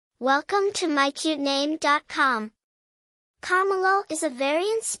Welcome to mycutename.com. Karmelo is a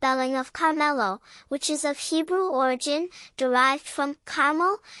variant spelling of Karmelo, which is of Hebrew origin, derived from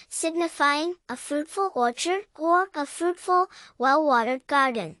Carmel, signifying a fruitful orchard or a fruitful, well-watered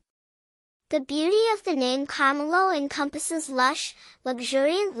garden. The beauty of the name Karmelo encompasses lush,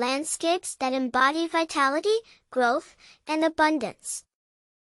 luxuriant landscapes that embody vitality, growth, and abundance.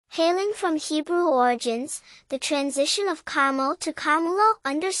 Hailing from Hebrew origins, the transition of Carmel to Karmelo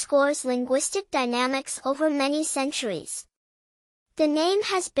underscores linguistic dynamics over many centuries. The name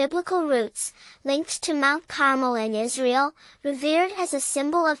has biblical roots, linked to Mount Carmel in Israel, revered as a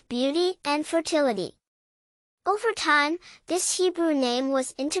symbol of beauty and fertility. Over time, this Hebrew name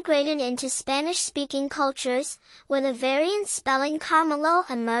was integrated into Spanish-speaking cultures, where the variant spelling Karmelo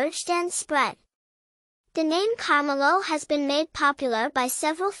emerged and spread. The name Karmelo has been made popular by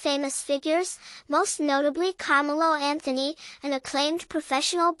several famous figures, most notably Carmelo Anthony, an acclaimed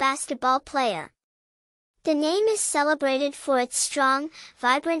professional basketball player. The name is celebrated for its strong,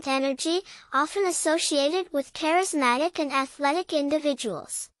 vibrant energy, often associated with charismatic and athletic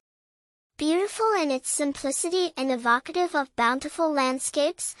individuals. Beautiful in its simplicity and evocative of bountiful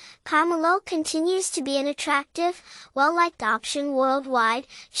landscapes, Karmelo continues to be an attractive, well-liked option worldwide,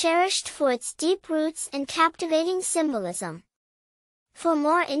 cherished for its deep roots and captivating symbolism. For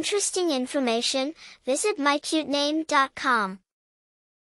more interesting information, visit mycutename.com.